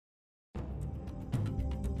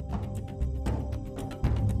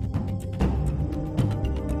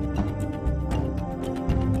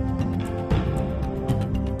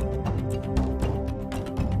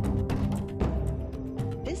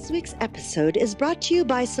week's episode is brought to you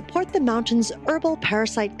by Support the Mountains Herbal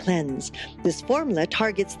Parasite Cleanse. This formula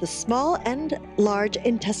targets the small and large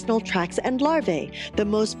intestinal tracts and larvae, the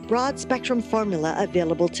most broad-spectrum formula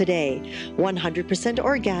available today. 100%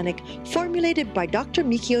 organic, formulated by Dr.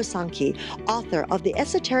 Mikio Sankey, author of the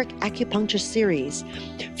Esoteric Acupuncture series.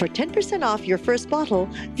 For 10% off your first bottle,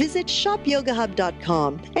 visit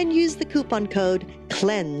shopyogahub.com and use the coupon code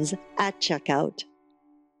CLEANSE at checkout.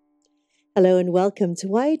 Hello and welcome to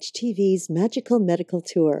YHTV's Magical Medical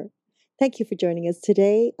Tour. Thank you for joining us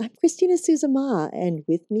today. I'm Christina Suzama, and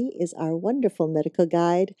with me is our wonderful medical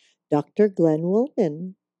guide, Dr. Glenn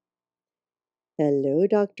Woolman. Hello,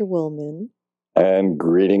 Dr. Woolman. And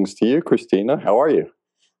greetings to you, Christina. How are you?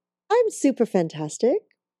 I'm super fantastic.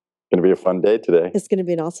 It's going to be a fun day today. It's going to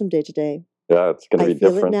be an awesome day today. Yeah, it's going to be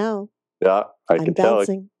different. I feel it now. Yeah, I'm can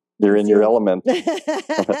bouncing. Tell. You're in your element.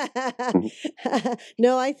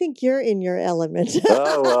 No, I think you're in your element.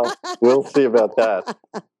 Oh, well, we'll see about that.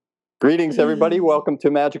 Greetings, everybody. Welcome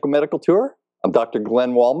to Magical Medical Tour. I'm Dr.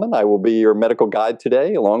 Glenn Woolman. I will be your medical guide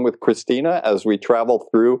today, along with Christina, as we travel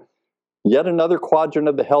through yet another quadrant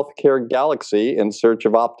of the healthcare galaxy in search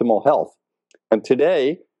of optimal health. And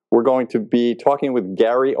today, we're going to be talking with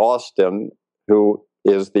Gary Austin, who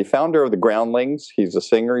is the founder of the Groundlings. He's a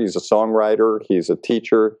singer, he's a songwriter, he's a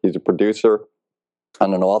teacher, he's a producer,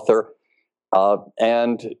 and an author.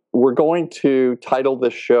 And we're going to title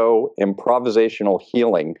this show Improvisational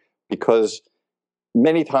Healing, because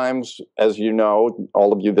many times, as you know,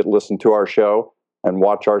 all of you that listen to our show and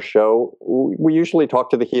watch our show, we usually talk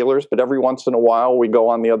to the healers, but every once in a while we go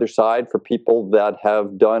on the other side for people that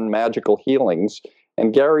have done magical healings,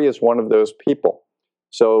 and Gary is one of those people.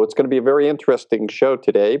 So it's going to be a very interesting show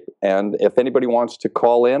today. And if anybody wants to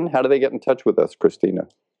call in, how do they get in touch with us, Christina?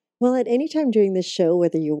 Well, at any time during this show,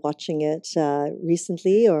 whether you're watching it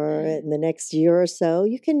recently or in the next year or so,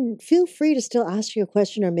 you can feel free to still ask your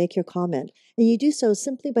question or make your comment. And you do so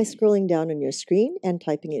simply by scrolling down on your screen and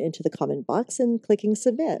typing it into the comment box and clicking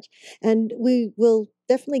submit. And we will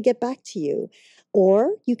definitely get back to you.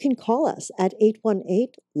 Or you can call us at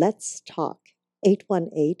 818-LETS-TALK.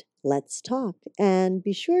 818-LETS-TALK. And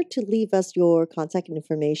be sure to leave us your contact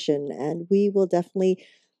information, and we will definitely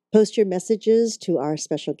post your messages to our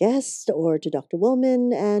special guest or to Dr.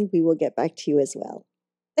 Woolman, and we will get back to you as well.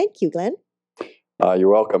 Thank you, Glenn. You're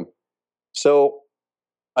welcome. So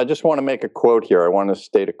I just want to make a quote here. I want to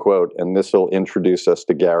state a quote, and this will introduce us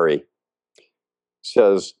to Gary. It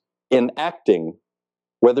says, "In acting,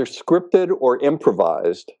 whether scripted or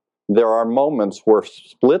improvised, there are moments where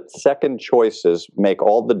split-second choices make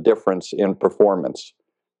all the difference in performance.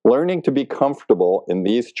 Learning to be comfortable in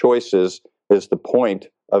these choices is the point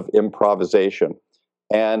of improvisation."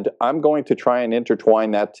 And I'm going to try and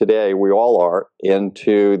intertwine that today, we all are,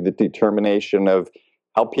 into the determination of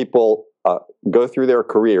how people go through their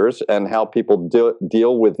careers and how people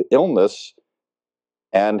deal with illness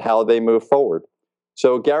and how they move forward.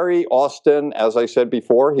 So Gary Austin, as I said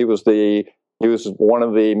before, he was one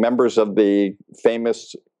of the members of the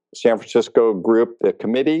famous San Francisco group, The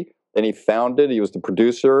Committee. Then he was the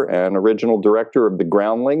producer and original director of the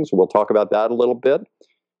Groundlings. We'll talk about that a little bit.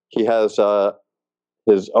 He has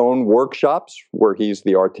his own workshops where he's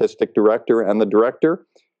the artistic director and the director.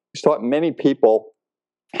 He's taught many people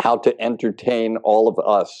how to entertain all of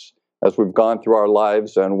us as we've gone through our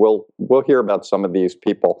lives, and we'll hear about some of these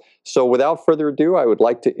people. So without further ado, I would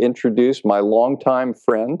like to introduce my longtime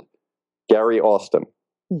friend, Gary Austin.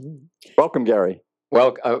 Mm-hmm. Welcome, Gary.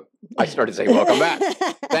 Well, I started to say welcome back.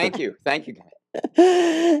 Thank you. Thank you.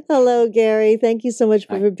 Hello, Gary. Thank you so much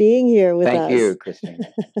for being here with us. Thank you, Christine.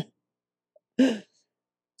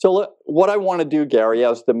 So what I want to do, Gary,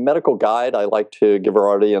 as the medical guide, I like to give our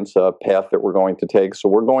audience a path that we're going to take. So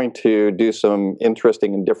we're going to do some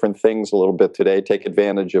interesting and different things a little bit today, take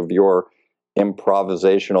advantage of your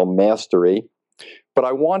improvisational mastery. But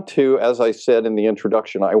I want to, as I said in the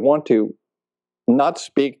introduction, I want to not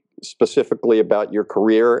speak specifically about your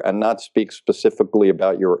career and not speak specifically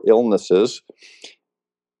about your illnesses,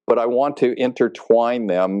 but I want to intertwine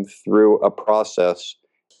them through a process.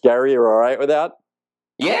 Gary, you're all right with that?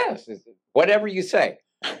 Yes, whatever you say.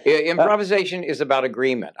 Improvisation is about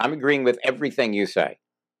agreement. I'm agreeing with everything you say.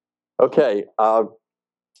 Okay,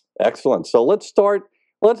 excellent. So let's start.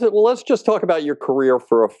 Let's just talk about your career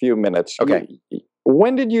for a few minutes. Okay.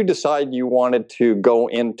 When did you decide you wanted to go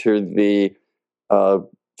into the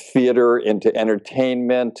theater, into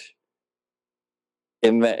entertainment,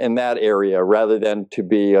 in that area, rather than to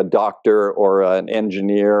be a doctor or an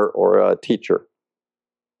engineer or a teacher?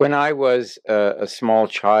 When I was a small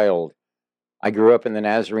child, I grew up in the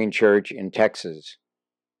Nazarene Church in Texas,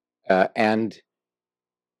 and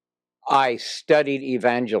I studied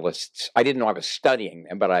evangelists. I didn't know I was studying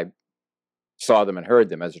them, but I saw them and heard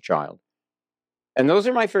them as a child. And those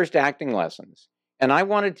are my first acting lessons. And I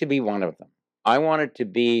wanted to be one of them. I wanted to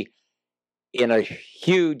be in a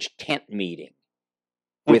huge tent meeting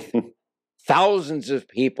with thousands of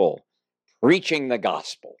people preaching the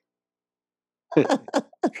gospel.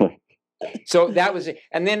 So that was it.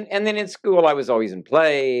 And then in school, I was always in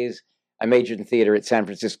plays. I majored in theater at San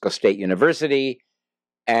Francisco State University.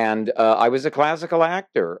 And I was a classical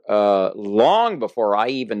actor long before I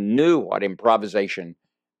even knew what improvisation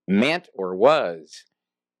meant or was.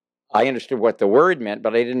 I understood what the word meant,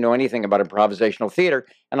 but I didn't know anything about improvisational theater,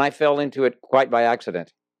 and I fell into it quite by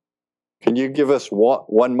accident. Can you give us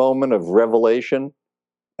one moment of revelation?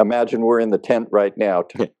 Imagine we're in the tent right now.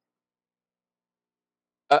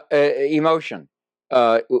 Emotion.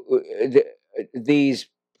 These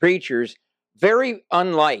preachers, very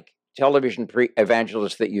unlike television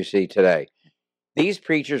evangelists that you see today. These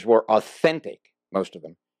preachers were authentic, most of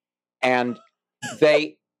them, and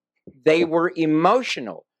they were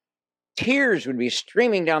emotional. Tears would be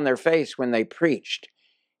streaming down their face when they preached,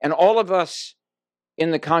 and all of us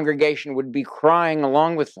in the congregation would be crying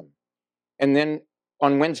along with them. And then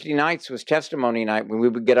on Wednesday nights was testimony night, when we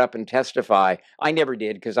would get up and testify. I never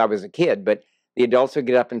did because I was a kid, but the adults would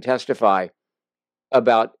get up and testify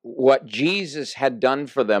about what Jesus had done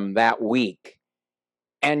for them that week.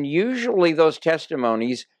 And usually those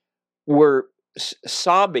testimonies were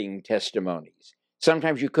sobbing testimonies.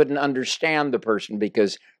 Sometimes you couldn't understand the person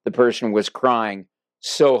because the person was crying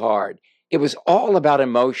so hard. It was all about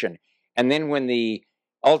emotion. And then when the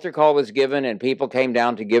altar call was given and people came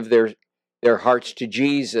down to give their hearts to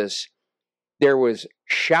Jesus, there was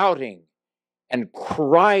shouting and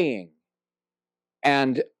crying.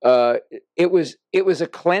 And it was a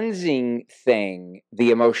cleansing thing.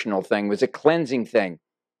 The emotional thing was a cleansing thing,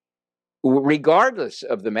 regardless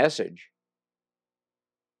of the message.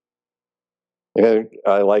 Yeah,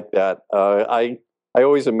 I like that. I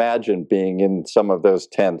always imagine being in some of those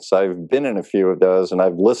tents. I've been in a few of those, and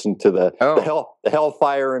I've listened to the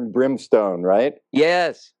hellfire and brimstone. Right?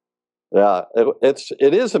 Yes. Yeah,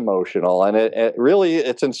 it is emotional, and it really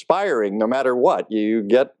it's inspiring. No matter what, you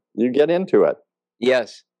get into it.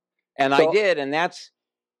 Yes, and I did, and that's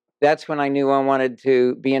when I knew I wanted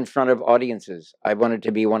to be in front of audiences. I wanted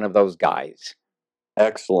to be one of those guys.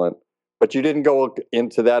 Excellent. But you didn't go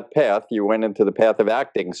into that path. You went into the path of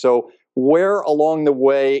acting. So where along the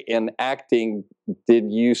way in acting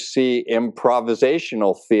did you see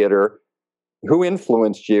improvisational theater? Who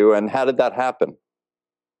influenced you, and how did that happen?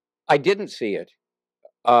 I didn't see it.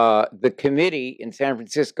 The committee in San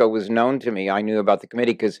Francisco was known to me. I knew about the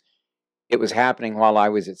committee because it was happening while I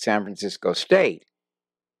was at San Francisco State.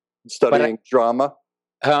 Studying drama?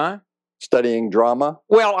 Huh? Studying drama?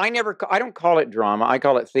 Well, I don't call it drama. I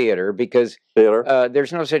call it theater because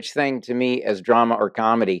there's no such thing to me as drama or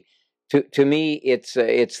comedy. To me,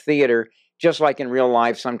 it's theater. Just like in real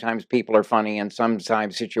life, sometimes people are funny and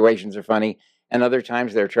sometimes situations are funny and other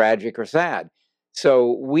times they're tragic or sad.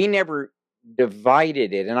 So we never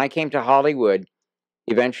divided it. And I came to Hollywood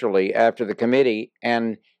eventually after the committee,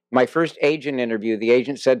 and my first agent interview, the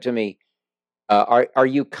agent said to me, are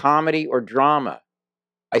you comedy or drama?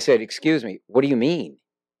 I said, excuse me, what do you mean?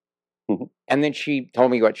 Mm-hmm. And then she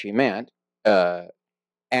told me what she meant.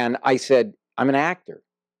 And I said, I'm an actor.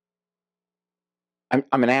 I'm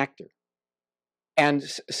an actor. And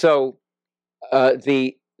so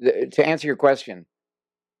to answer your question,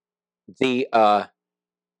 the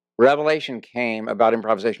revelation came about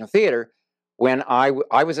improvisational theater when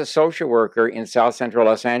I was a social worker in South Central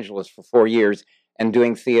Los Angeles for 4 years and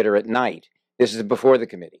doing theater at night. This is before the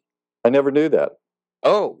committee. I never knew that.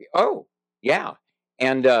 Oh, yeah.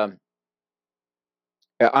 And I'm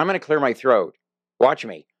going to clear my throat. Watch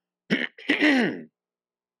me. Did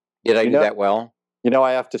I do that well?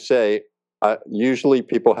 I have to say, usually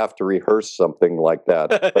people have to rehearse something like that.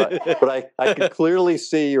 But I could clearly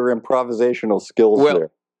see your improvisational skills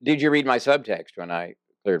there. Did you read my subtext when I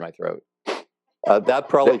cleared my throat? That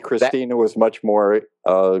probably Christina was much more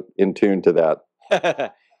in tune to that.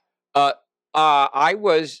 I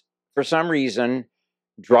was, for some reason,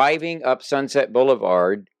 driving up Sunset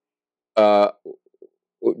Boulevard during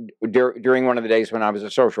one of the days when I was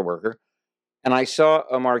a social worker, and I saw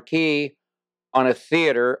a marquee on a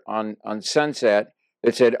theater on Sunset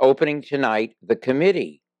that said, opening tonight, the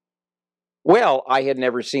committee. Well, I had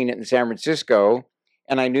never seen it in San Francisco,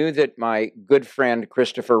 and I knew that my good friend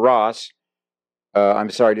Christopher Ross, I'm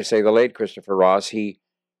sorry to say the late Christopher Ross, he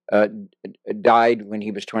died when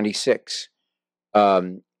he was 26.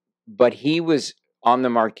 But he was on the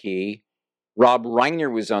marquee, Rob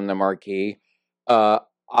Reiner was on the marquee.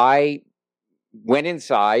 I went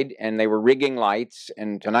inside and they were rigging lights,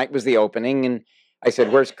 and tonight was the opening. And I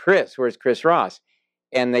said, "Where's Chris? Where's Chris Ross?"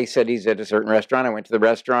 And they said he's at a certain restaurant. I went to the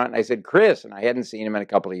restaurant and I said, "Chris," and I hadn't seen him in a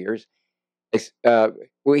couple of years. Well,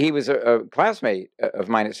 he was a classmate of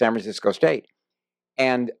mine at San Francisco State,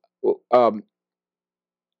 and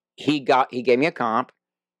he gave me a comp,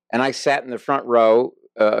 and I sat in the front row,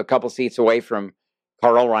 a couple seats away from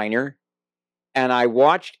Carl Reiner, and I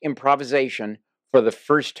watched improvisation for the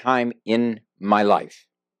first time in my life.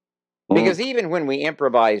 Because even when we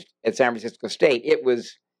improvised at San Francisco State, it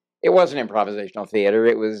wasn't improvisational theater.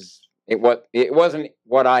 It wasn't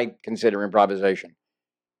what I consider improvisation.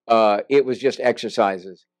 It was just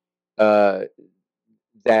exercises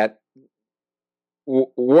that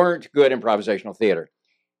weren't good improvisational theater.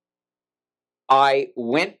 I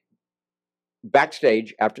went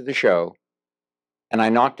backstage after the show, and I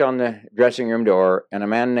knocked on the dressing room door, and a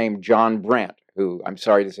man named John Brent, who I'm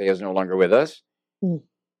sorry to say is no longer with us,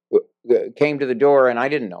 came to the door, and I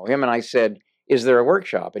didn't know him. And I said, "Is there a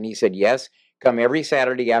workshop?" And he said, "Yes, come every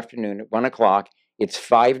Saturday afternoon at 1 o'clock. It's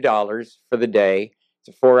 $5 for the day.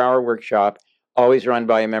 It's a 4-hour workshop, always run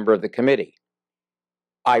by a member of the committee."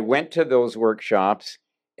 I went to those workshops.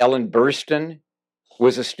 Ellen Burstyn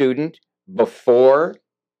was a student before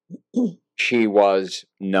she was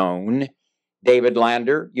known. David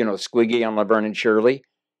Lander, Squiggy on Laverne and Shirley,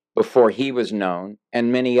 before he was known,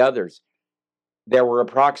 and many others. There were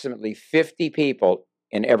approximately 50 people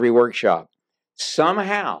in every workshop.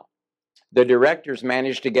 Somehow, the directors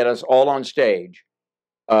managed to get us all on stage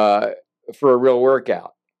for a real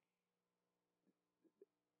workout.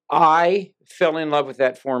 I fell in love with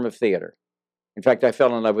that form of theater. In fact, I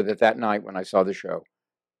fell in love with it that night when I saw the show.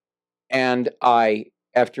 And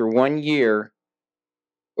after 1 year,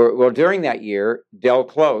 during that year, Del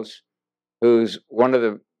Close, who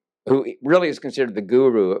really is considered the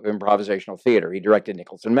guru of improvisational theater. He directed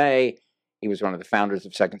Nicholson May. He was one of the founders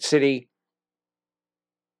of Second City.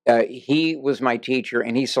 He was my teacher,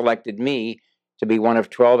 and he selected me to be one of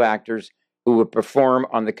 12 actors who would perform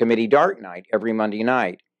on the committee Dark Night every Monday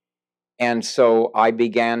night. And so I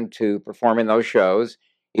began to perform in those shows.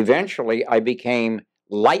 Eventually, I became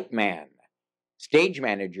light man, stage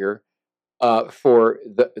manager for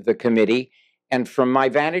the committee. And from my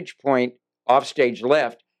vantage point off stage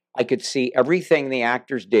left, I could see everything the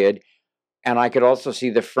actors did, and I could also see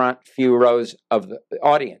the front few rows of the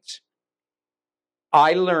audience.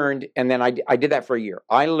 I learned, and then I did that for a year.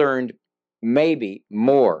 I learned maybe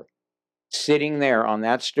more sitting there on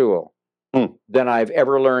that stool than I've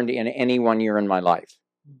ever learned in any 1 year in my life.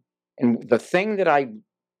 And the thing that I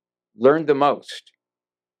learned the most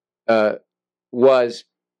was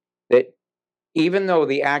that even though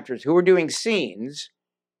the actors who were doing scenes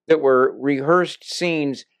that were rehearsed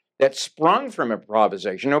scenes that sprung from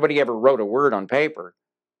improvisation, nobody ever wrote a word on paper,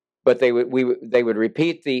 but they would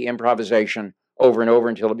repeat the improvisation over and over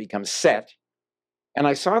until it becomes set. And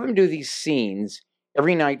I saw them do these scenes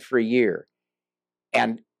every night for a year.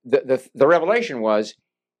 And the revelation was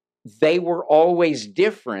they were always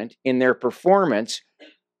different in their performance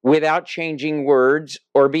without changing words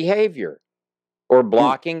or behavior or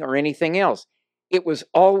blocking or anything else. It was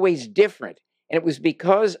always different. And it was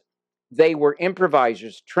because they were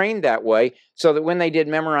improvisers trained that way, so that when they did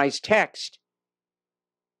memorized text,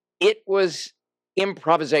 it was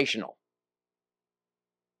improvisational.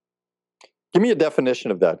 Give me a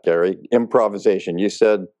definition of that, Gary. Improvisation.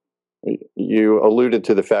 You alluded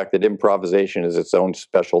to the fact that improvisation is its own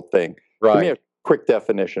special thing. Right. Give me a quick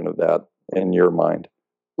definition of that in your mind.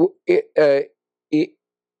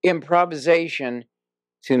 Improvisation,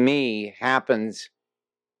 to me, happens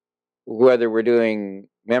whether we're doing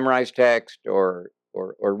memorized text or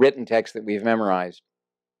written text that we've memorized.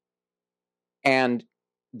 And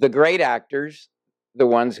the great actors, the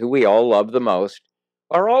ones who we all love the most,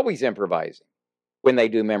 are always improvising when they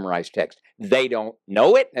do memorized text. They don't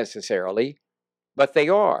know it necessarily, but they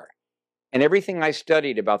are. And everything I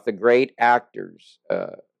studied about the great actors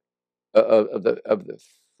of the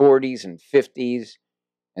 40s and 50s,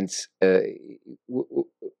 and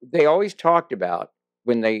they always talked about,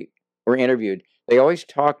 when they were interviewed, they always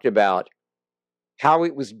talked about how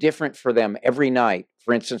it was different for them every night.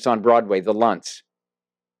 For instance, on Broadway, the Lunts.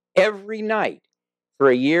 Every night for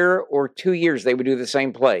a year or 2 years, they would do the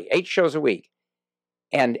same play, 8 shows a week.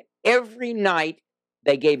 And every night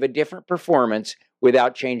they gave a different performance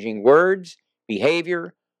without changing words,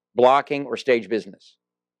 behavior, blocking, or stage business.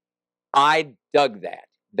 I dug that.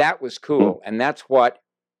 That was cool. And that's what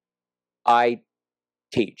I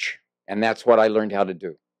teach. And that's what I learned how to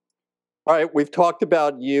do. All right, we've talked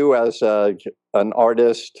about you as an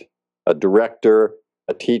artist, a director,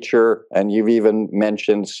 a teacher, and you've even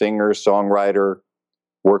mentioned singer, songwriter,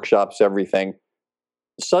 workshops, everything.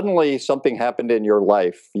 Suddenly, something happened in your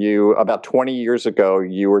life. You, about 20 years ago,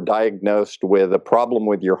 you were diagnosed with a problem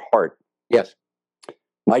with your heart. Yes.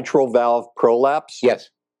 Mitral valve prolapse?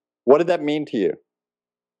 Yes. What did that mean to you?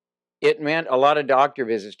 It meant a lot of doctor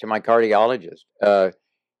visits to my cardiologist.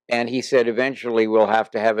 And he said, eventually we'll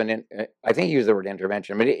have to have I think he used the word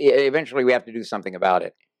intervention, but eventually we have to do something about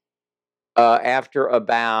it. After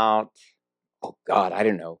about, oh God, I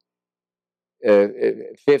don't know,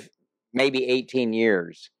 maybe 18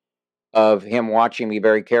 years of him watching me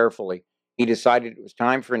very carefully, he decided it was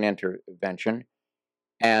time for an intervention.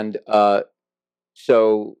 And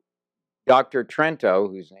so Dr. Trento,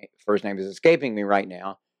 whose first name is escaping me right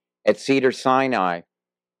now, at Cedars-Sinai,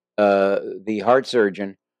 the heart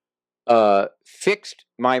surgeon, fixed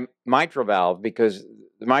my mitral valve, because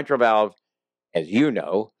the mitral valve, as you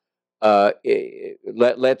know,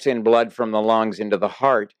 lets in blood from the lungs into the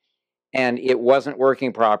heart, and it wasn't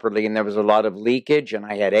working properly, and there was a lot of leakage, and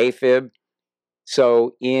I had AFib.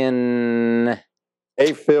 So AFib,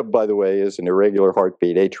 by the way, is an irregular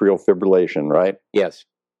heartbeat, atrial fibrillation, right? Yes.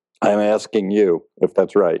 I'm asking you if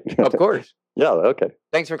that's right. Of course. Yeah, okay.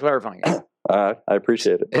 Thanks for clarifying. I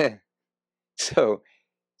appreciate it. So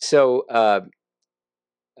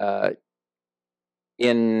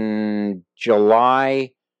in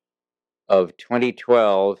July of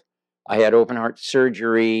 2012, I had open heart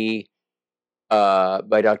surgery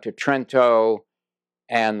by Dr. Trento,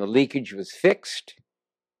 and the leakage was fixed,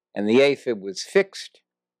 and the AFib was fixed.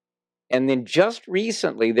 And then just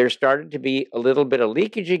recently, there started to be a little bit of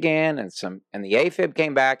leakage again, and the AFib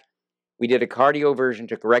came back. We did a cardioversion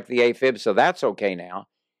to correct the AFib, so that's okay now.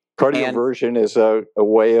 Cardioversion is a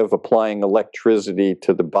way of applying electricity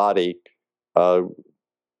to the body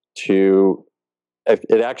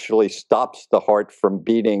it actually stops the heart from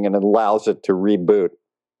beating and allows it to reboot.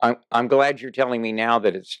 I'm glad you're telling me now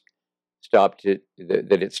that it's stopped it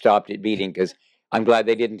beating, because I'm glad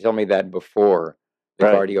they didn't tell me that before the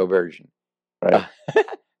cardioversion. Right.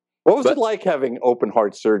 What was it like having open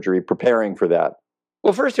heart surgery, preparing for that?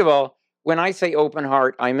 Well, first of all, when I say open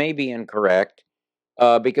heart, I may be incorrect,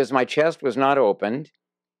 because my chest was not opened.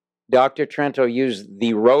 Dr. Trento used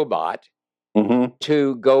the robot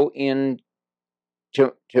to go in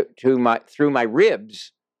through my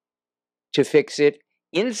ribs to fix it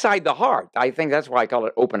inside the heart. I think that's why I call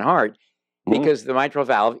it open heart, because the mitral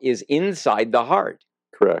valve is inside the heart.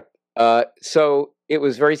 Correct. So it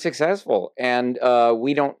was very successful, and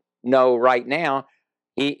we don't know right now.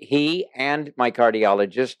 He and my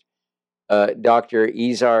cardiologist, Dr.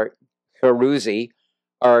 Izar Harouzi,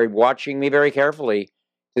 are watching me very carefully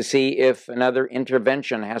to see if another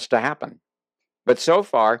intervention has to happen. But so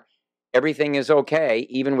far, everything is okay,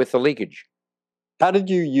 even with the leakage. How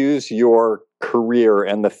did you use your career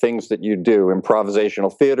and the things that you do,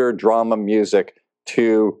 improvisational theater, drama, music,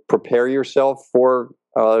 to prepare yourself for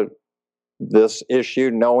this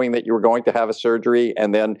issue, knowing that you were going to have a surgery,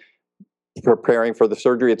 and then preparing for the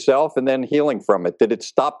surgery itself, and then healing from it? Did it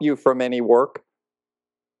stop you from any work?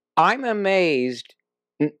 I'm amazed,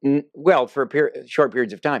 well, for short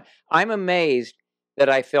periods of time, I'm amazed that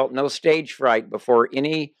I felt no stage fright before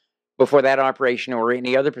that operation or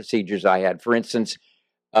any other procedures I had. For instance,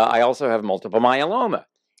 I also have multiple myeloma.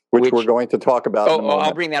 Which we're going to talk about in a moment.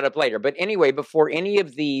 I'll bring that up later. But anyway, before any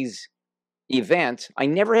of these events, I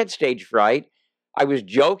never had stage fright. I was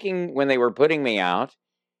joking when they were putting me out.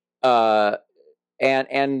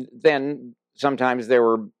 And then sometimes there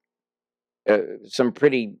were some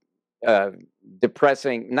pretty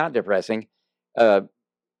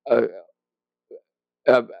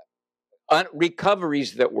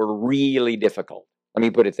recoveries that were really difficult. Let me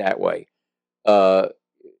put it that way.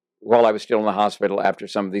 While I was still in the hospital after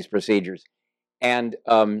some of these procedures. And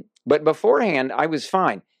but beforehand, I was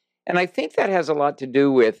fine. And I think that has a lot to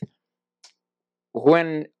do with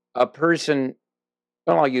when a person,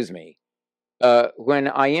 well, I'll use me. When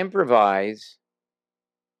I improvise,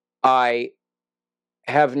 I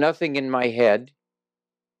have nothing in my head,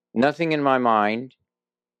 nothing in my mind.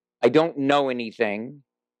 I don't know anything.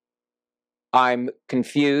 I'm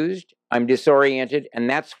confused. I'm disoriented. And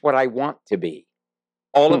that's what I want to be.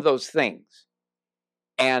 All of those things.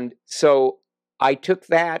 And so I took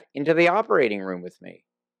that into the operating room with me.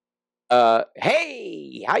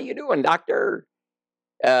 Hey, how you doing, doctor?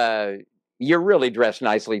 You're really dressed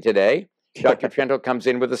nicely today. Dr. Trento comes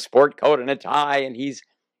in with a sport coat and a tie, and he's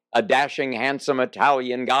a dashing, handsome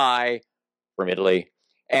Italian guy from Italy.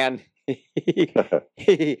 And he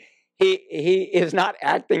he is not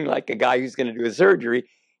acting like a guy who's going to do a surgery.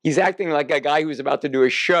 He's acting like a guy who's about to do a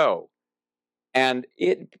show. And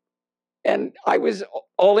I was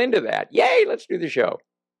all into that. Yay, let's do the show.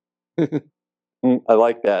 I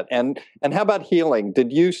like that. And how about healing?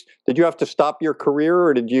 Did you have to stop your career,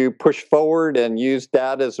 or did you push forward and use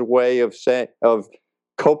that as a way of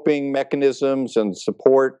coping mechanisms and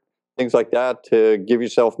support, things like that, to give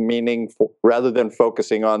yourself meaning rather than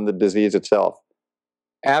focusing on the disease itself?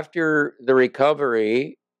 After the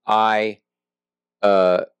recovery, actually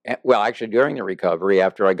during the recovery,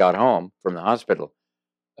 after I got home from the hospital,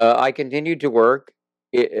 I continued to work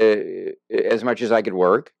as much as I could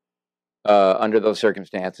work under those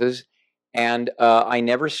circumstances. And I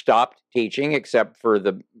never stopped teaching except for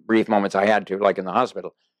the brief moments I had to, like in the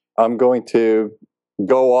hospital. I'm going to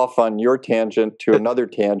go off on your tangent to another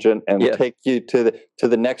tangent and Yes. take you to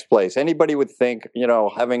the next place. Anybody would think,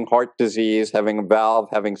 having heart disease, having a valve,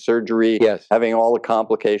 having surgery, Yes. having all the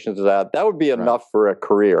complications of that would be enough for a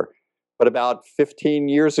career. But about 15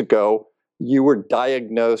 years ago, you were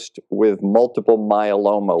diagnosed with multiple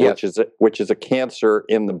myeloma, Yes. which is a cancer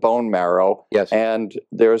in the bone marrow. Yes. And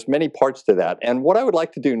there's many parts to that. And what I would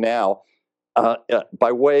like to do now,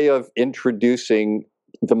 by way of introducing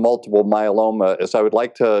the multiple myeloma, is I would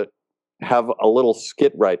like to have a little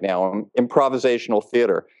skit right now, improvisational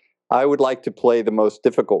theater. I would like to play the most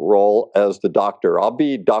difficult role as the doctor. I'll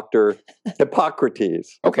be Dr.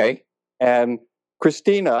 Hippocrates. Okay. And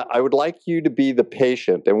Christina, I would like you to be the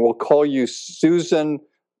patient, and we'll call you Susan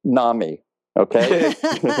Nami. Okay?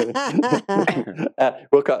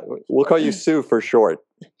 We'll call you Sue for short.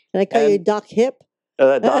 Can I call you Doc Hip?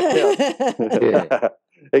 Doc Hip.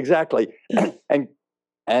 Exactly.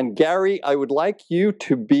 And Gary, I would like you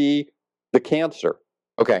to be the cancer.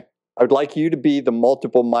 Okay. I would like you to be the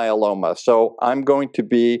multiple myeloma. So I'm going to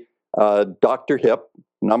be Dr. Hip,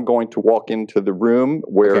 and I'm going to walk into the room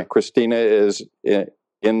where Christina is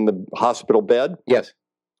in the hospital bed. Yes.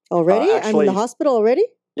 Already? I'm in the hospital already?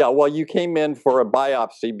 Yeah, well, you came in for a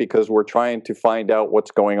biopsy because we're trying to find out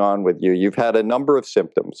what's going on with you. You've had a number of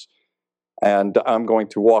symptoms. And I'm going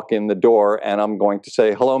to walk in the door and I'm going to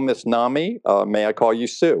say, "Hello, Miss Nami. May I call you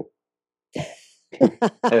Sue?"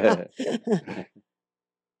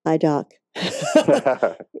 Hi, Doc.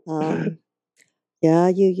 Yeah,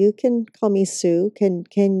 you can call me Sue. Can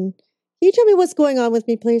you tell me what's going on with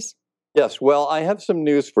me, please? Yes, well, I have some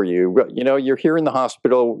news for you. You're here in the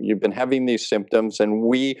hospital, you've been having these symptoms, and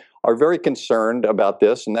we are very concerned about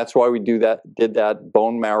this, and that's why we did that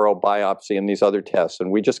bone marrow biopsy and these other tests,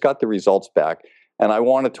 and we just got the results back, and I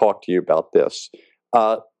want to talk to you about this.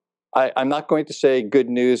 I'm not going to say good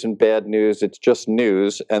news and bad news, it's just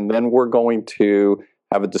news, and then we're going to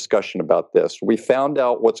have a discussion about this. We found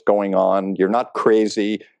out what's going on. You're not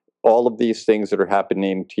crazy. All of these things that are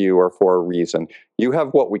happening to you are for a reason. You have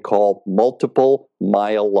what we call multiple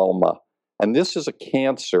myeloma. And this is a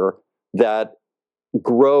cancer that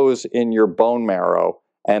grows in your bone marrow,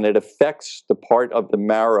 and it affects the part of the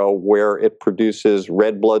marrow where it produces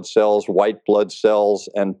red blood cells, white blood cells,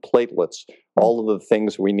 and platelets. All of the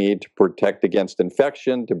things we need to protect against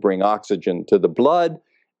infection, to bring oxygen to the blood,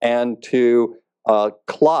 and to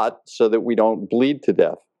clot so that we don't bleed to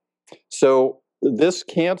death. So this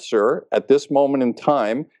cancer, at this moment in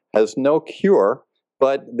time, has no cure,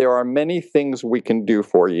 but there are many things we can do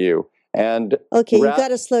for you. And okay, you've got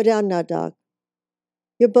to slow down now, Doc.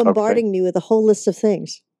 You're bombarding me with a whole list of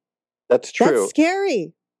things. That's true. That's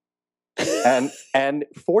scary. And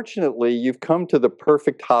fortunately, you've come to the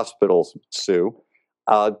perfect hospital, Sue.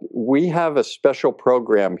 We have a special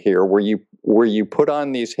program here where you put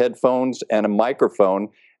on these headphones and a microphone,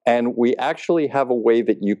 and we actually have a way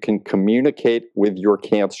that you can communicate with your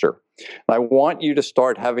cancer. I want you to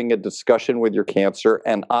start having a discussion with your cancer,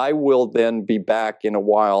 and I will then be back in a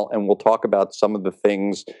while, and we'll talk about some of the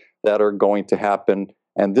things that are going to happen,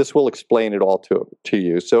 and this will explain it all to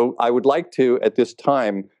you. So I would like to, at this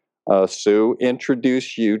time, Sue,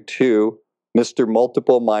 introduce you to Mr.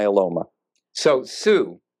 Multiple Myeloma. So,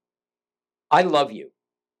 Sue, I love you.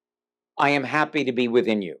 I am happy to be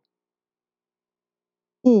within you.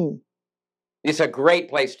 It's a great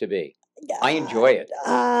place to be. I enjoy it.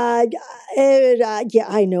 Yeah,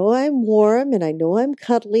 I know I'm warm and I know I'm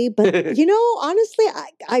cuddly, but honestly,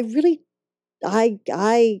 I would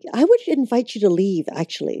invite you to leave.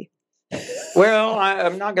 Actually. Well,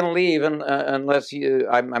 I'm not going to leave unless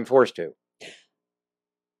I'm forced to.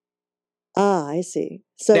 Ah, I see.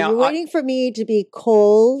 So Now, you're waiting for me to be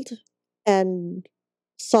cold and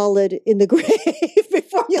solid in the grave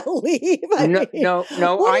before you leave. No.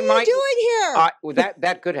 What are you doing here?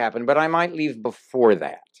 That could happen, but I might leave before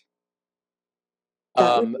that.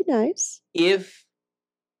 That would be nice. If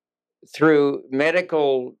through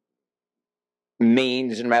medical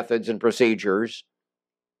means and methods and procedures,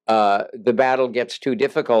 the battle gets too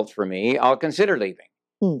difficult for me, I'll consider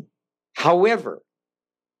leaving. However,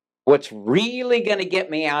 what's really going to get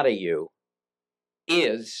me out of you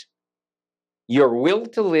is your will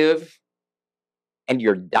to live and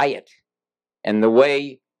your diet and the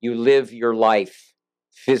way you live your life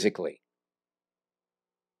physically.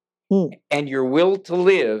 And your will to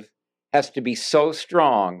live has to be so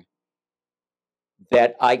strong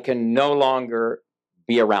that I can no longer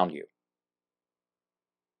be around you.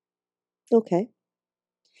 Okay.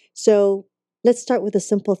 So let's start with the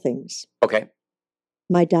simple things. Okay.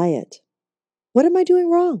 My diet. What am I doing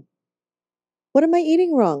wrong? What am I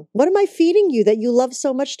eating wrong? What am I feeding you that you love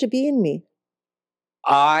so much to be in me?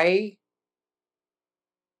 I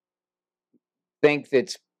think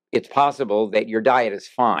that it's possible that your diet is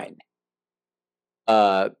fine.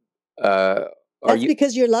 That's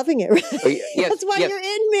because you're loving it, right? Yes, that's why you're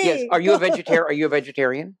in me. Yes. Are you a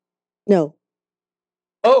vegetarian? No.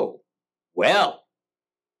 Oh, well,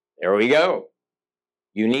 there we go.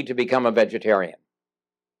 You need to become a vegetarian.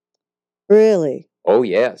 Really? Oh,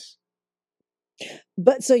 yes.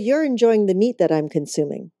 But so you're enjoying the meat that I'm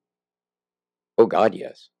consuming? Oh, God,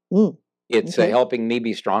 yes. It's helping me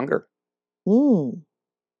be stronger.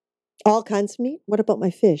 All kinds of meat? What about my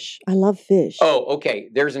fish? I love fish. Oh, okay.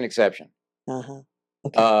 There's an exception.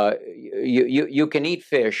 Okay. You can eat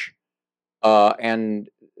fish, and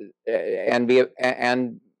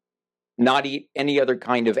not eat any other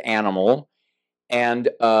kind of animal, and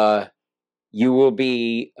you will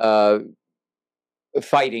be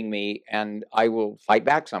fighting me, and I will fight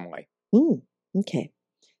back some way. Okay.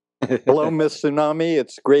 Hello, Miss Tsunami.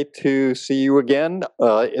 It's great to see you again.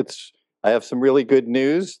 I have some really good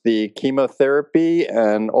news. The chemotherapy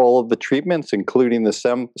and all of the treatments, including the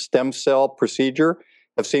stem cell procedure,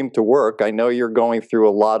 have seemed to work. I know you're going through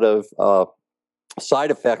a lot of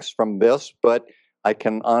side effects from this, but I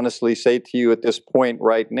can honestly say to you at this point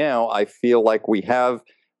right now, I feel like we have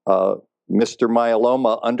Mr.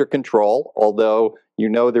 Myeloma under control. Although you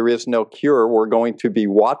know there is no cure, we're going to be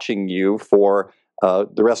watching you for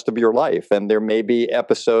the rest of your life. And there may be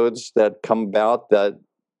episodes that come about that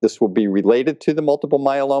this will be related to the multiple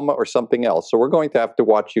myeloma or something else. So we're going to have to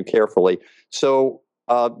watch you carefully. So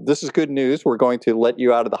this is good news. We're going to let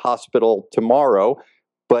you out of the hospital tomorrow,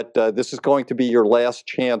 but this is going to be your last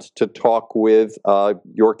chance to talk with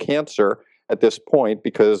your cancer at this point,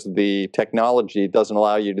 because the technology doesn't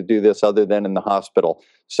allow you to do this other than in the hospital.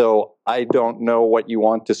 So I don't know what you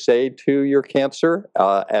want to say to your cancer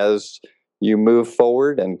as you move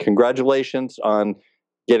forward, and congratulations on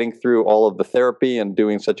getting through all of the therapy and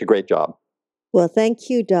doing such a great job. Well, thank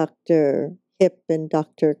you, Dr. Hip and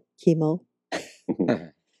Dr. Chemo.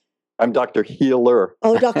 I'm Dr. Healer.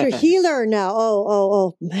 Oh, Dr. Healer now.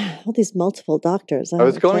 Oh, man, all these multiple doctors. I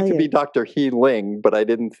was going to be Dr. Healing, but I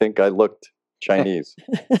didn't think I looked Chinese.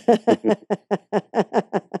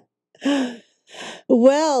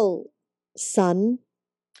 Well, son.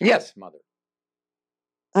 Yes, mother.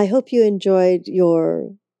 I hope you enjoyed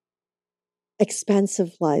your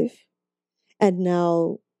expansive life. And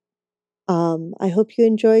now I hope you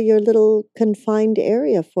enjoy your little confined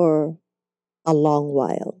area for a long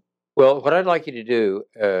while. Well, what I'd like you to do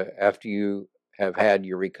after you have had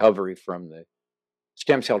your recovery from the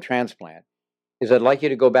stem cell transplant is I'd like you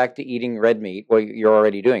to go back to eating red meat. Well, you're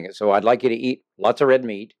already doing it. So I'd like you to eat lots of red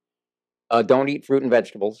meat. Don't eat fruit and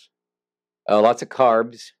vegetables. Lots of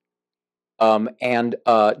carbs. And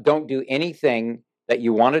don't do anything that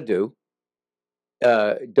you want to do.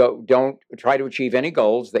 Don't try to achieve any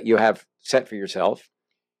goals that you have set for yourself.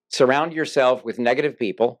 Surround yourself with negative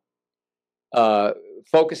people.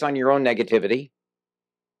 Focus on your own negativity,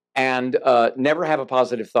 and never have a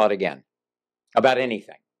positive thought again about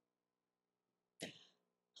anything.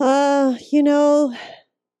 You know,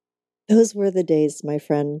 those were the days, my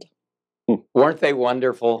friend. Weren't they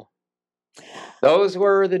wonderful? Those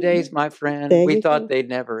were the days, my friend. We thought they'd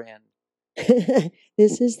never end.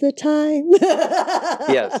 This is the time.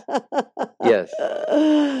 Yes. Yes.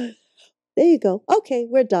 There you go. Okay,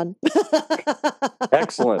 we're done.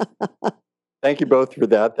 Excellent. Thank you both for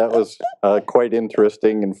that. That was quite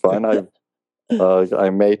interesting and fun. I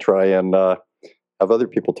may try and have other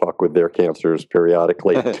people talk with their cancers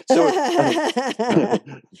periodically. So,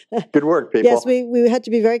 good work, people. Yes, we had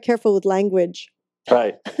to be very careful with language.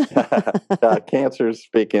 Right. Cancers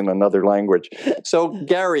speak in another language. So,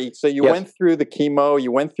 Gary, you Yes. went through the chemo,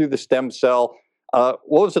 you went through the stem cell. What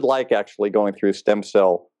was it like actually going through stem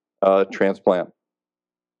cell transplant?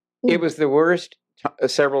 It was the worst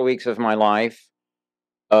several weeks of my life.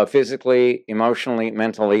 physically, emotionally,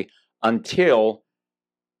 mentally, until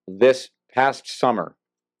this past summer,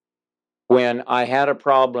 when I had a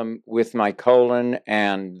problem with my colon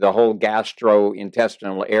and the whole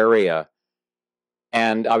gastrointestinal area.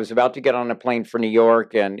 And I was about to get on a plane for New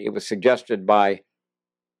York, and it was suggested by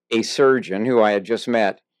a surgeon who I had just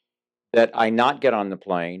met that I not get on the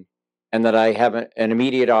plane and that I have an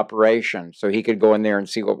immediate operation so he could go in there and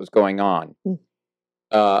see what was going on.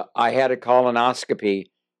 I had a colonoscopy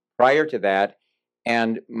prior to that,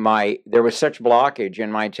 and there was such blockage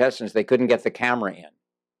in my intestines they couldn't get the camera in.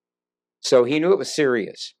 So he knew it was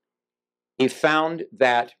serious. He found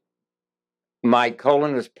that my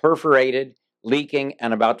colon was perforated, leaking,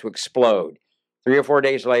 and about to explode. 3 or 4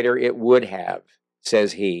 days later, it would have,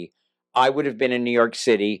 says he. I would have been in New York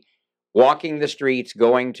City, walking the streets,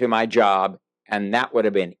 going to my job, and that would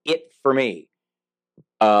have been it for me.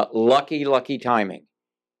 Lucky timing.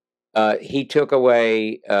 He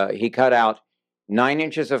cut out 9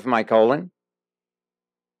 inches of my colon.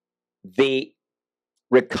 The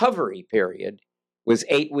recovery period was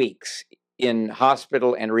 8 weeks in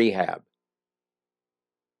hospital and rehab.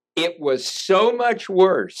 It was so much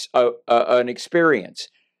worse an experience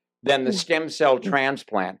than the stem cell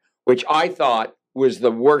transplant, which I thought was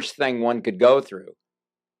the worst thing one could go through,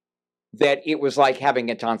 that it was like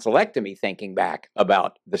having a tonsillectomy, thinking back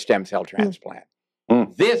about the stem cell transplant.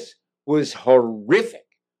 This was horrific.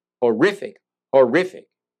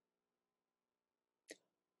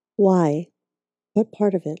 Why? What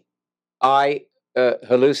part of it? I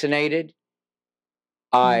hallucinated.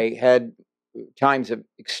 I had times of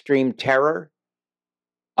extreme terror.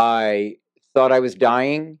 I thought I was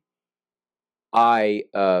dying. I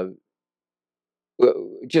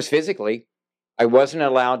just physically, I wasn't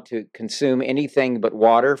allowed to consume anything but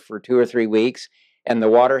water for 2 or 3 weeks, and the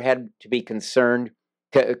water had to be consumed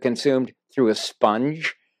through a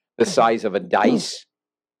sponge the size of a dice.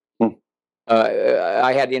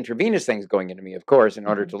 I had intravenous things going into me, of course, in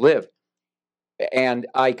order to live, and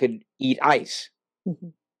I could eat ice.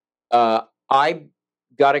 I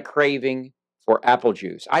got a craving for apple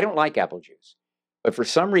juice. I don't like apple juice, but for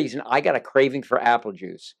some reason, I got a craving for apple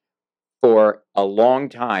juice for a long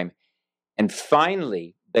time. And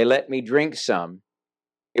finally, they let me drink some.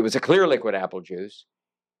 It was a clear liquid apple juice.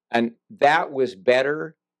 And that was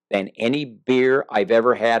better than any beer I've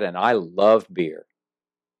ever had. And I love beer.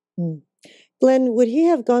 Glenn, would he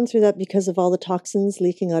have gone through that because of all the toxins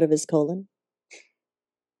leaking out of his colon?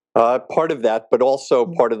 Part of that, but also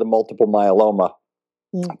part of the multiple myeloma.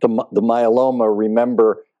 The myeloma,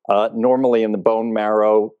 remember, normally in the bone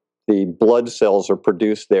marrow, the blood cells are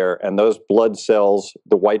produced there, and those blood cells,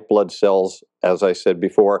 the white blood cells, as I said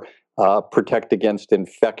before, protect against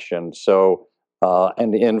infection,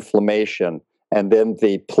 and inflammation. And then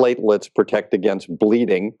the platelets protect against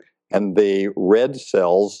bleeding, and the red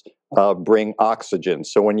cells bring oxygen.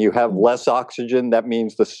 So when you have less oxygen, that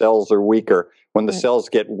means the cells are weaker. When the cells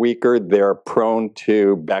get weaker, they're prone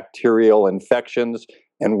to bacterial infections.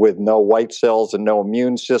 And with no white cells and no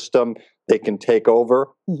immune system, they can take over.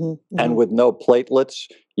 And with no platelets,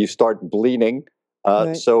 you start bleeding.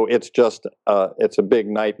 So it's just, it's a big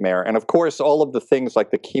nightmare. And of course, all of the things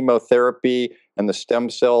like the chemotherapy and the stem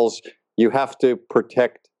cells, you have to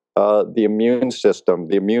protect the immune system.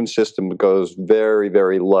 The immune system goes very,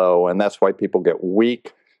 very low, and that's why people get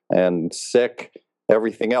weak and sick,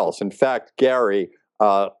 everything else. In fact, Gary,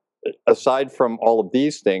 aside from all of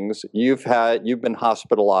these things, you've been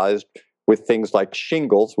hospitalized with things like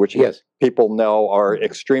shingles, which people know are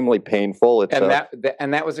extremely painful.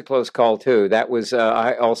 And that was a close call too. That was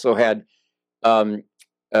I also had there's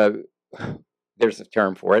a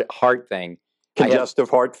term for it, heart thing. Congestive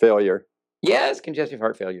heart failure. Yes, congestive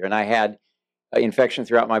heart failure, and I had infection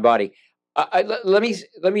throughout my body. Let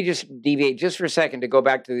me just deviate just for a second to go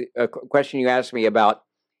back to a question you asked me about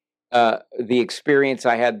the experience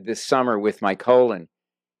I had this summer with my colon.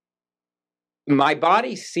 My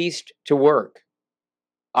body ceased to work.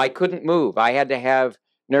 I couldn't move. I had to have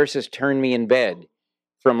nurses turn me in bed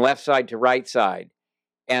from left side to right side,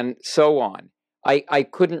 and so on. I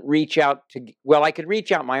couldn't reach out I could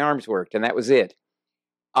reach out, my arms worked, and that was it.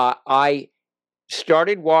 I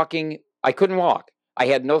started walking. I couldn't walk. I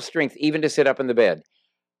had no strength even to sit up in the bed.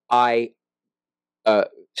 I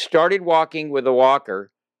started walking with a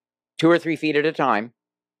walker 2 or 3 feet at a time.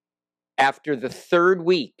 After the 3rd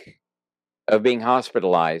week of being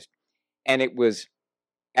hospitalized, and it was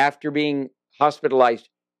after being hospitalized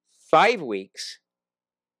 5 weeks,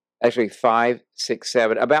 actually 5, 6,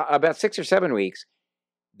 7, about 6 or 7 weeks,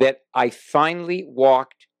 that I finally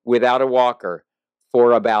walked without a walker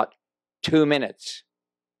for about 2 minutes.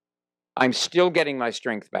 I'm still getting my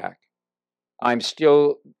strength back. I'm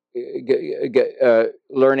still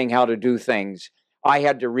learning how to do things. I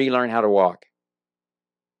had to relearn how to walk.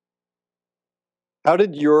 How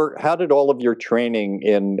did all of your training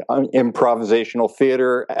in improvisational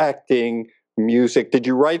theater, acting, music, did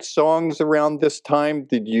you write songs around this time?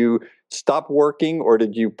 Did you stop working or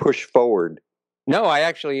did you push forward? No, I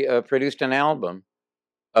actually produced an album.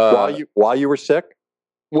 While you were sick?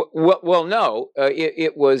 Well, no.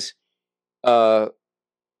 It was.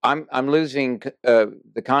 I'm losing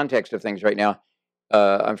the context of things right now.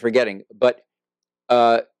 I'm forgetting. But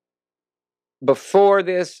before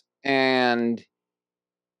this, and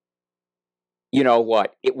you know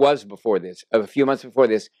what? It was before this. A few months before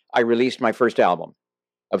this, I released my first album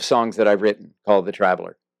of songs that I've written called The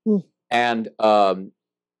Traveler. Mm. And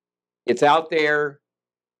it's out there.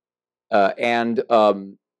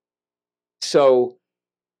 So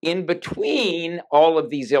in between all of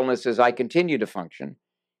these illnesses, I continue to function.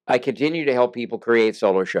 I continue to help people create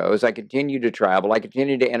solo shows. I continue to travel. I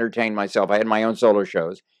continue to entertain myself. I had my own solo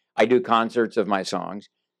shows. I do concerts of my songs.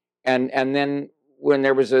 And then when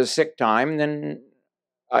there was a sick time, then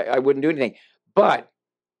I wouldn't do anything. But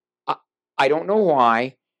I don't know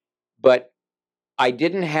why, but I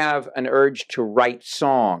didn't have an urge to write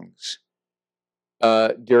songs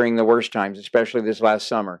during the worst times, especially this last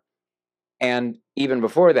summer. And even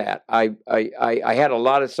before that, I had a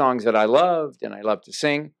lot of songs that I loved and I loved to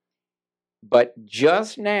sing. But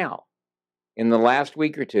just now, in the last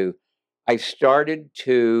week or two, I started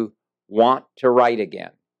to want to write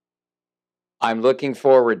again. I'm looking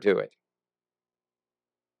forward to it.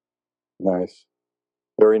 Nice.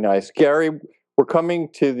 Very nice. Gary, we're coming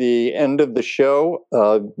to the end of the show.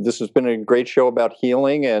 This has been a great show about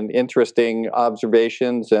healing and interesting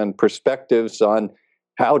observations and perspectives on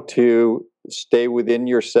how to stay within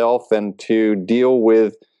yourself and to deal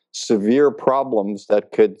with severe problems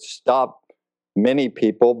that could stop many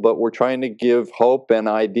people. But we're trying to give hope and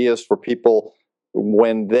ideas for people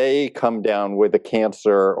when they come down with a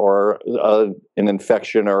cancer or an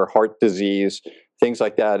infection or heart disease, things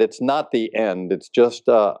like that. It's not the end. It's just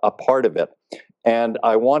a part of it. And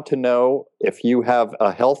I want to know if you have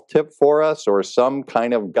a health tip for us or some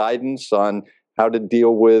kind of guidance on how to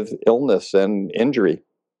deal with illness and injury.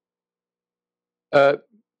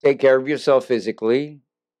 Take care of yourself physically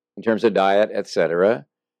in terms of diet, etc.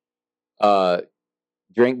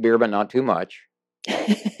 Drink beer, but not too much.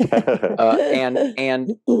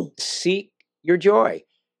 And seek your joy.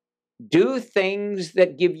 Do things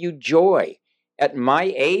that give you joy. At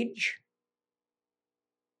my age,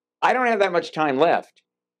 I don't have that much time left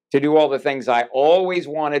to do all the things I always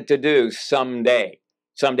wanted to do someday.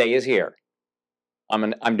 Someday is here.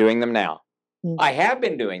 I'm doing them now. I have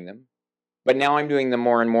been doing them, but now I'm doing them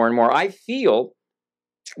more and more and more. I feel,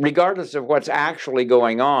 regardless of what's actually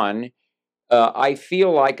going on, I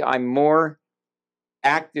feel like I'm more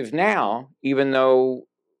active now, even though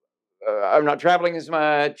I'm not traveling as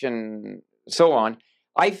much and so on.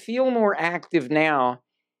 I feel more active now,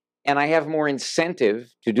 and I have more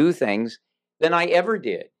incentive to do things than I ever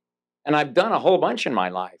did. And I've done a whole bunch in my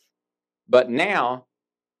life. But now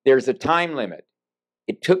there's a time limit.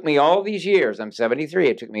 It took me all these years. I'm 73.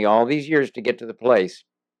 It took me all these years to get to the place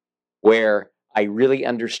where I really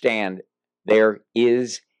understand there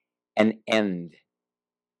is an end.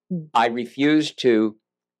 I refuse to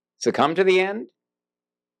succumb to the end.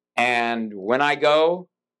 And when I go,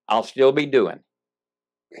 I'll still be doing.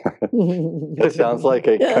 It sounds like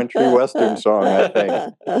a country western song, I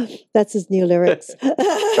think. That's his new lyrics.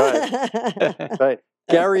 Right.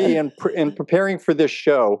 Gary, in preparing for this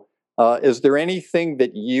show, is there anything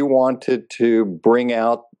that you wanted to bring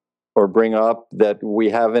out or bring up that we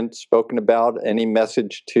haven't spoken about? Any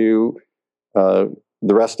message to the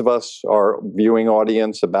rest of us, our viewing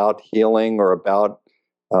audience, about healing or about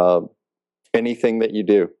anything that you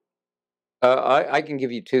do? I can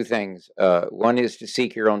give you two things. One is to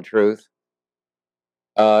seek your own truth.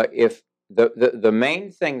 If the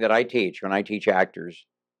main thing that I teach when I teach actors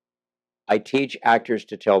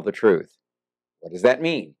to tell the truth. What does that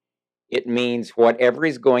mean? It means whatever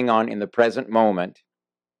is going on in the present moment,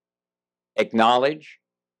 acknowledge,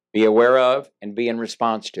 be aware of, and be in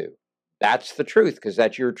response to. That's the truth, because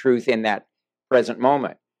that's your truth in that present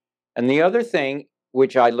moment. And the other thing,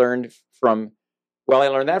 which I learned from, well, I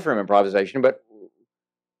learned that from improvisation, but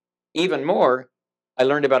even more, I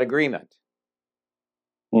learned about agreement.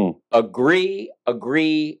 Agree,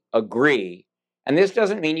 agree, agree. And this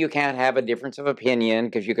doesn't mean you can't have a difference of opinion,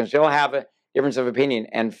 because you can still have a difference of opinion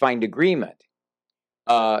and find agreement.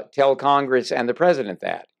 Tell Congress and the president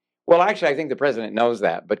that. Well, actually, I think the president knows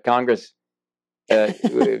that, but Congress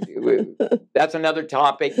That's another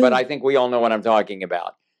topic, but I think we all know what I'm talking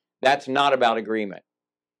about. That's not about agreement.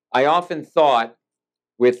 I often thought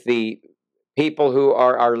with the people who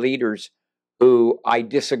are our leaders who I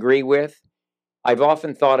disagree with, I've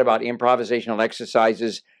often thought about improvisational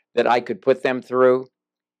exercises that I could put them through.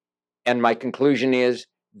 And my conclusion is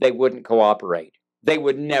they wouldn't cooperate. They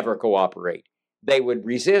would never cooperate. They would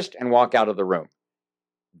resist and walk out of the room.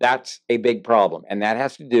 That's a big problem. And that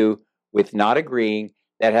has to do with not agreeing.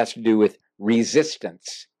 That has to do with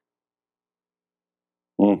resistance.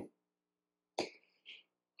 I'm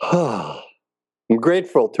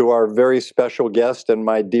grateful to our very special guest and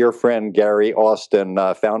my dear friend, Gary Austin,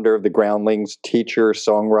 founder of the Groundlings, teacher,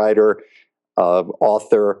 songwriter,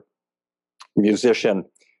 author, musician.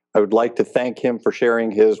 I would like to thank him for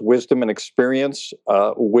sharing his wisdom and experience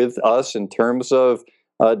with us in terms of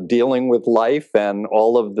dealing with life and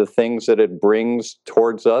all of the things that it brings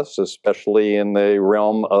towards us, especially in the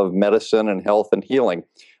realm of medicine and health and healing.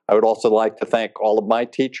 I would also like to thank all of my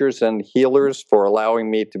teachers and healers for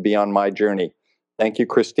allowing me to be on my journey. Thank you,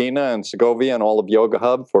 Christina and Segovia and all of Yoga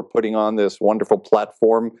Hub for putting on this wonderful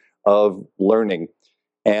platform of learning.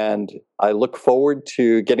 And I look forward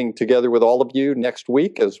to getting together with all of you next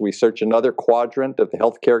week as we search another quadrant of the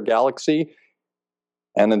healthcare galaxy.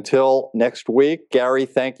 And until next week, Gary,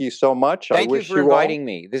 thank you so much. Thank you for inviting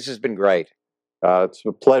me. This has been great. It's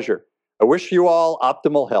a pleasure. I wish you all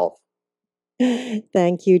optimal health.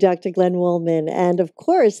 Thank you, Dr. Glenn Woolman. And of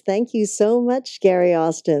course, thank you so much, Gary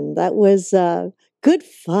Austin. That was good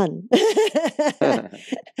fun.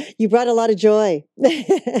 You brought a lot of joy.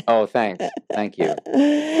 Oh, thanks. Thank you.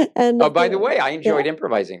 And by the way, I enjoyed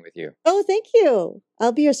improvising with you. Oh, thank you.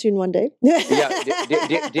 I'll be your student one day. Yeah.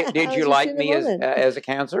 Did you like me as a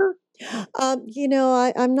cancer? You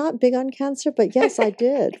know, I'm not big on cancer, but yes, I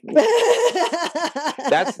did.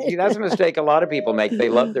 That's a mistake a lot of people make. They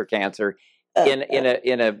love their cancer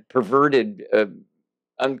in a perverted,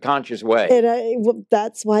 unconscious way.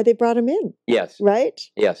 That's why they brought him in. Yes. Right?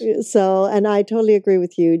 Yes. So, and I totally agree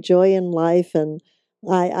with you. Joy in life, and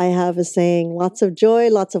I have a saying: lots of joy,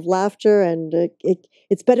 lots of laughter, and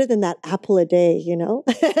it's better than that apple a day. You know.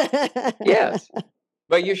 Yes,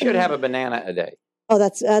 but you should have a banana a day. Oh,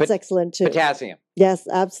 that's excellent too. Potassium. Yes,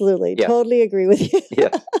 absolutely. Yes. Totally agree with you.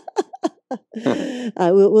 Yes.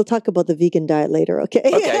 We'll talk about the vegan diet later, okay?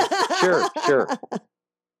 Okay, sure.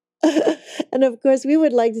 And of course, we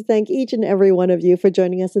would like to thank each and every one of you for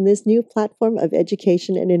joining us in this new platform of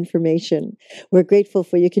education and information. We're grateful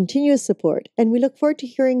for your continuous support, and we look forward to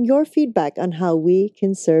hearing your feedback on how we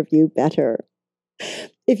can serve you better.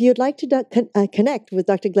 If you'd like to connect with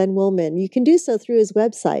Dr. Glenn Woolman, you can do so through his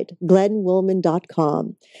website,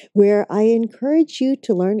 glennwoolman.com, where I encourage you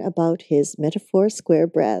to learn about his Metaphor Square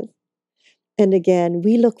Breath. And again,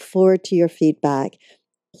 we look forward to your feedback.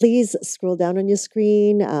 Please scroll down on your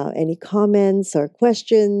screen, any comments or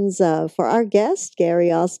questions for our guest,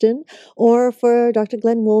 Gary Austin, or for Dr.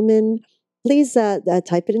 Glenn Woolman. Please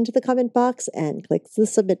type it into the comment box and click the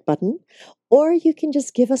submit button. Or you can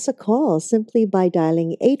just give us a call simply by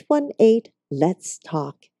dialing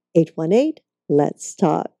 818-LETS-TALK.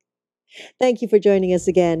 818-LETS-TALK. Thank you for joining us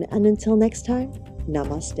again. And until next time,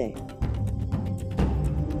 namaste.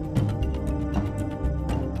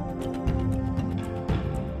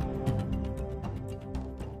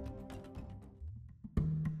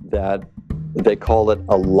 That they call it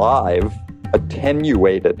a live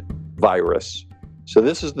attenuated virus. So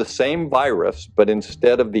this is the same virus, but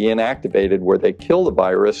instead of the inactivated where they kill the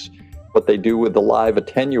virus, what they do with the live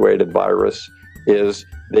attenuated virus is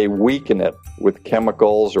they weaken it with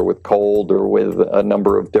chemicals or with cold or with a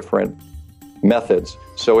number of different methods.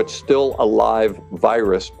 So it's still a live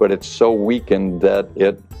virus, but it's so weakened that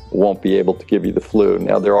it won't be able to give you the flu.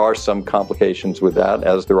 Now, there are some complications with that,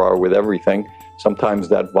 as there are with everything. Sometimes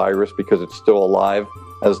that virus, because it's still alive,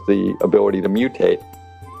 has the ability to mutate.